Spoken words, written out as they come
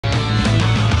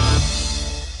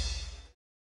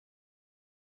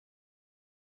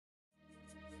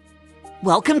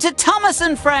Welcome to Thomas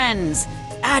and Friends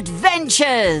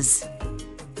Adventures!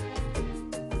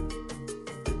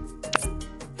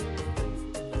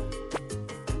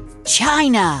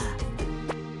 China,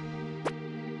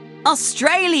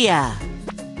 Australia,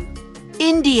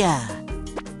 India,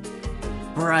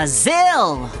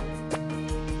 Brazil,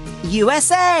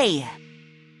 USA.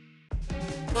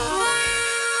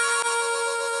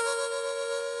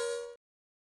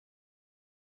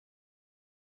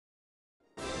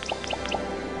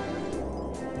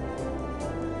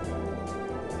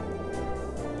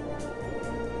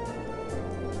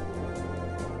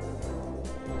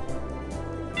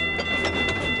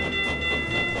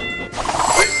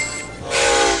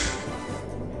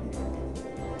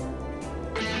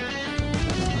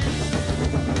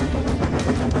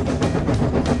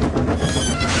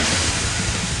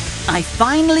 I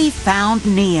finally found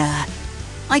Nia.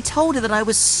 I told her that I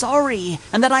was sorry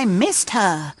and that I missed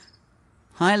her.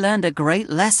 I learned a great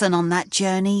lesson on that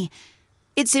journey.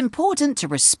 It's important to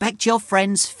respect your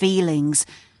friends' feelings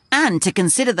and to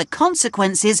consider the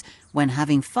consequences when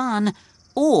having fun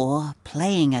or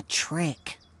playing a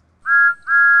trick.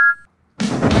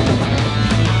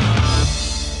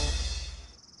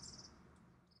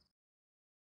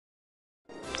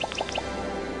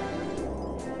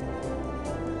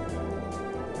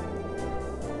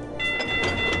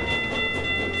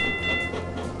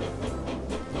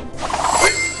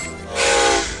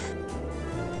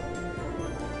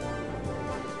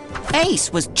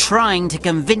 Ace was trying to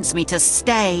convince me to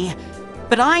stay,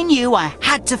 but I knew I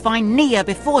had to find Nia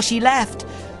before she left.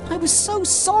 I was so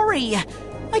sorry.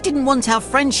 I didn't want our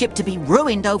friendship to be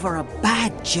ruined over a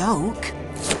bad joke.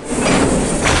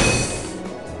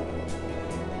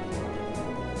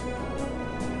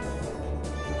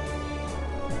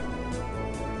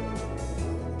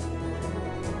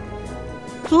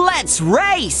 Let's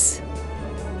race!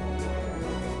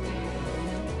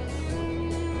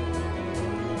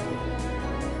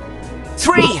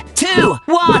 3, 2,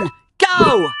 1,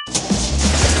 go!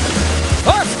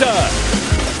 Faster!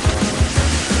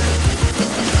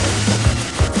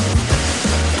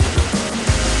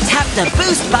 Tap the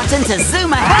boost button to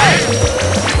zoom ahead!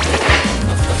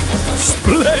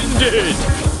 Splendid!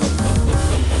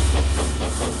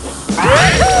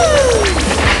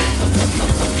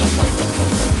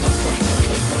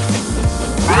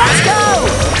 Let's go!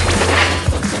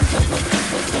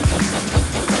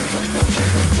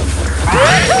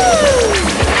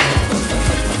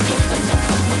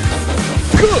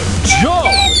 Good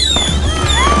job!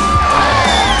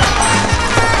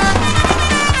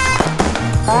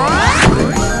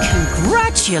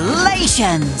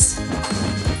 Congratulations!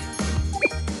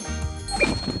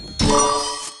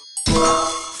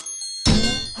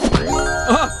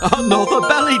 Another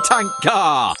belly tank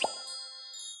car!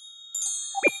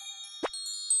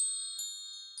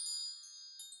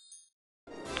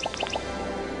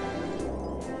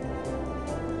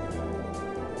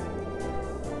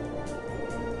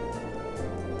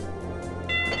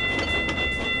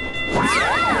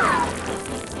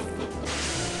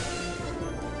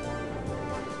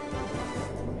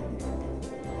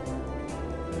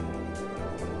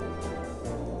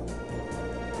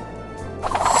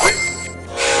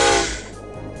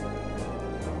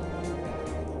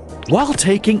 While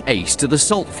taking Ace to the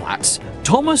salt flats,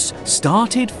 Thomas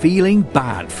started feeling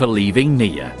bad for leaving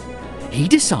Nia. He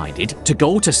decided to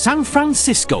go to San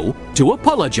Francisco to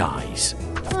apologise.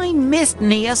 I missed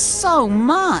Nia so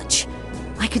much.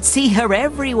 I could see her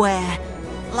everywhere,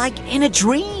 like in a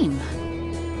dream.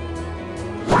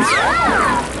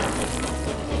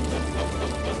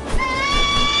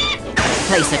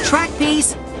 Place a track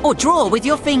piece or draw with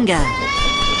your finger.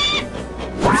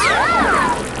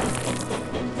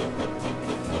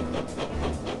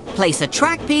 Place a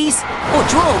track piece or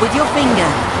draw with your finger.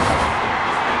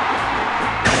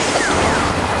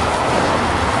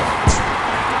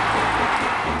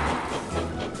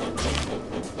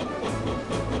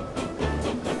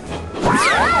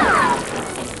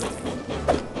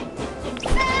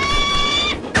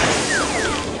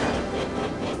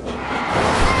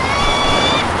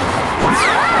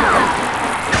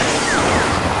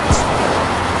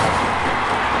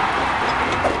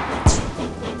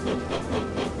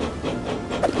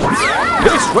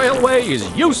 This railway is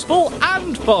useful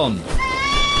and fun.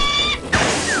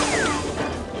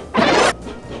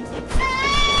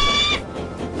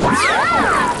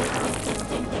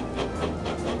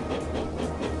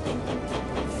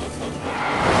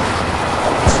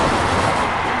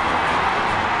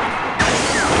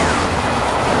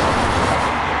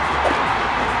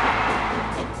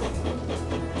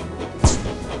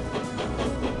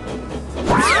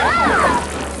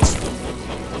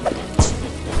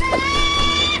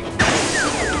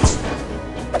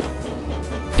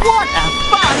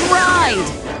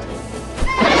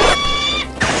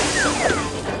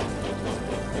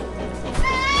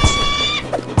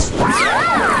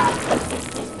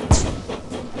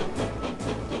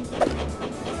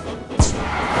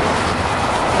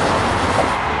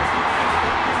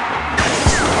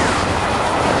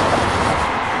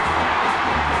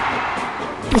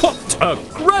 a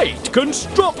great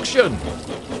construction!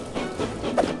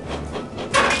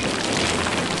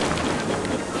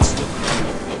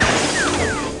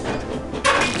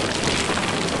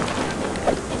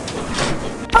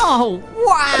 Oh,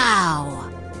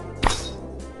 wow!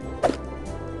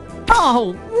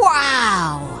 Oh,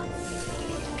 wow!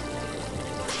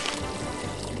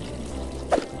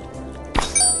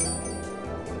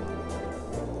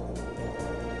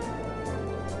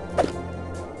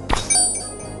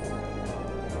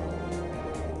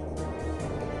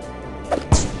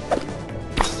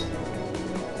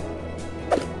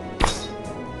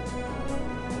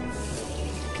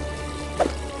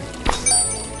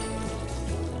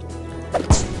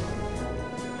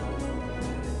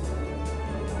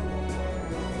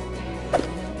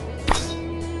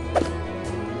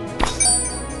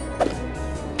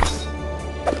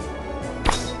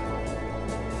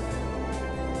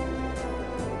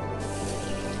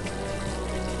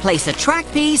 Place a track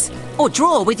piece or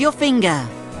draw with your finger.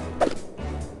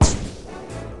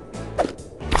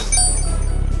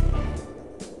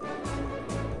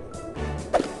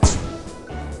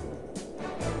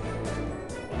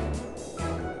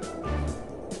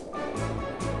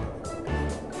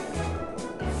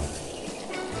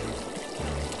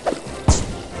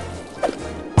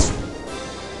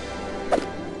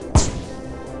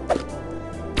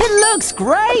 It looks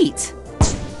great!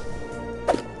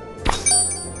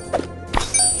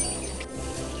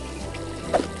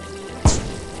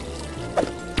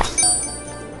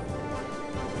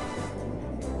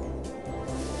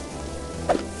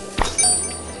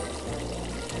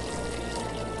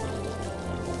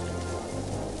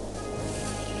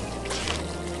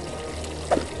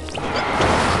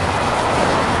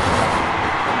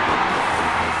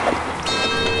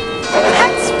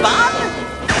 That's fun!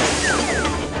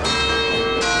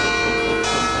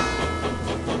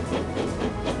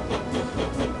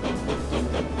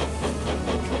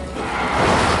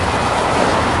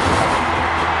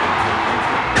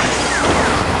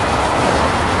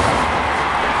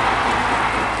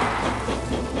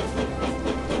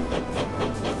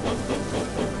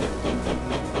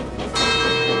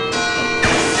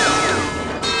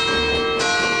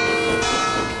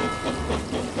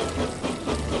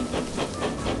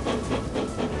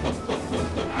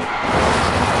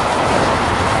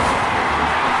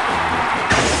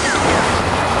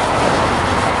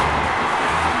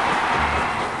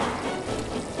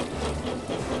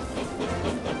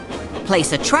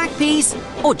 Place a track piece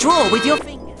or draw with your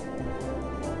finger.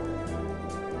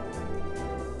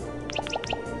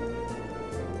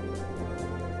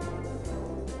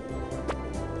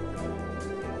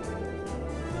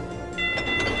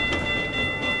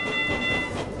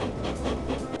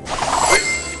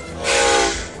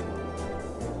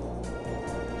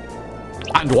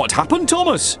 And what happened,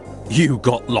 Thomas? You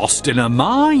got lost in a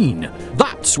mine.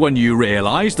 That's when you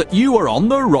realised that you were on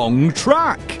the wrong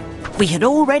track. We had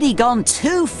already gone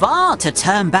too far to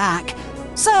turn back,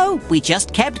 so we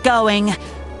just kept going.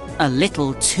 A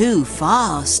little too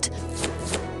fast.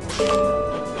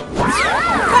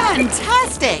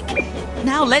 Fantastic!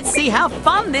 Now let's see how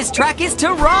fun this track is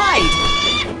to ride.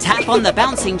 Tap on the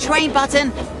bouncing train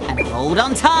button and hold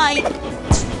on tight.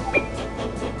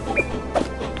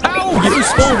 How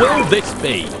useful will this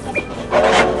be?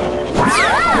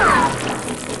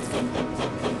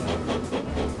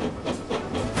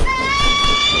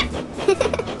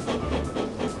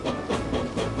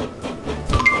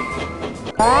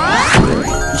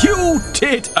 You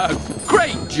did a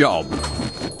great job!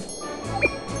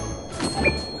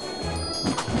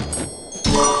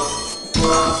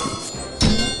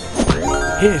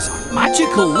 Here's a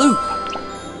magical loop.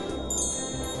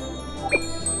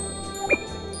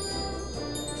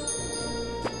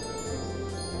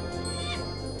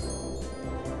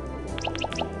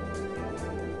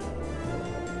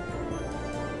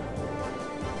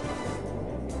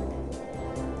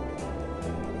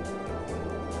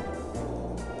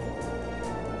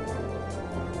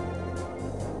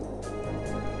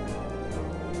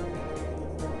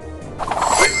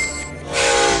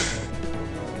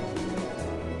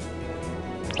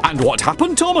 And what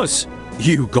happened, Thomas?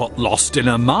 You got lost in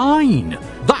a mine.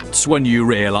 That's when you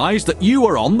realised that you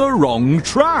were on the wrong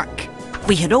track.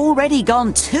 We had already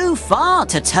gone too far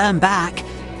to turn back,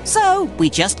 so we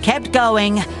just kept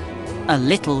going. A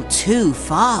little too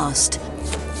fast.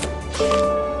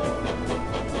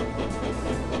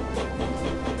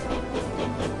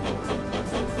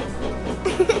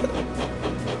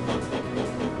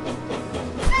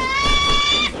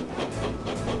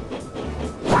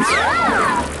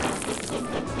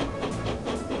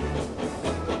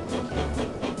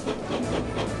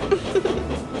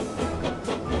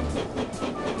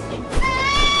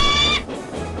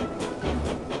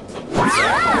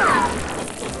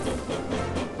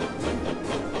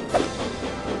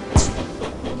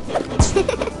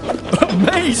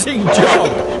 amazing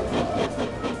job!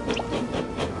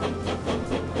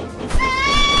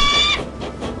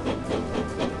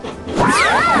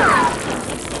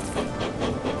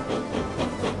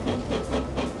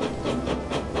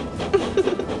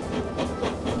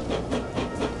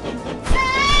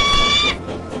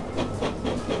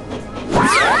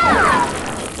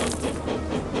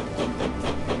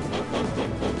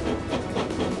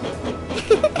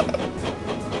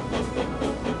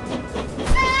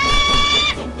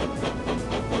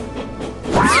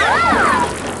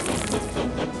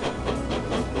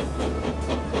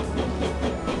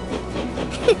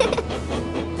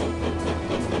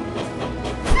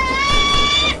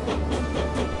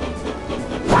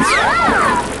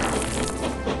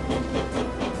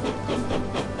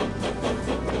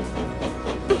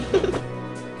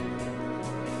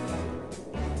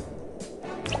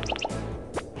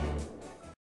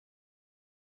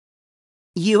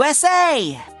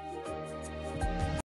 USA!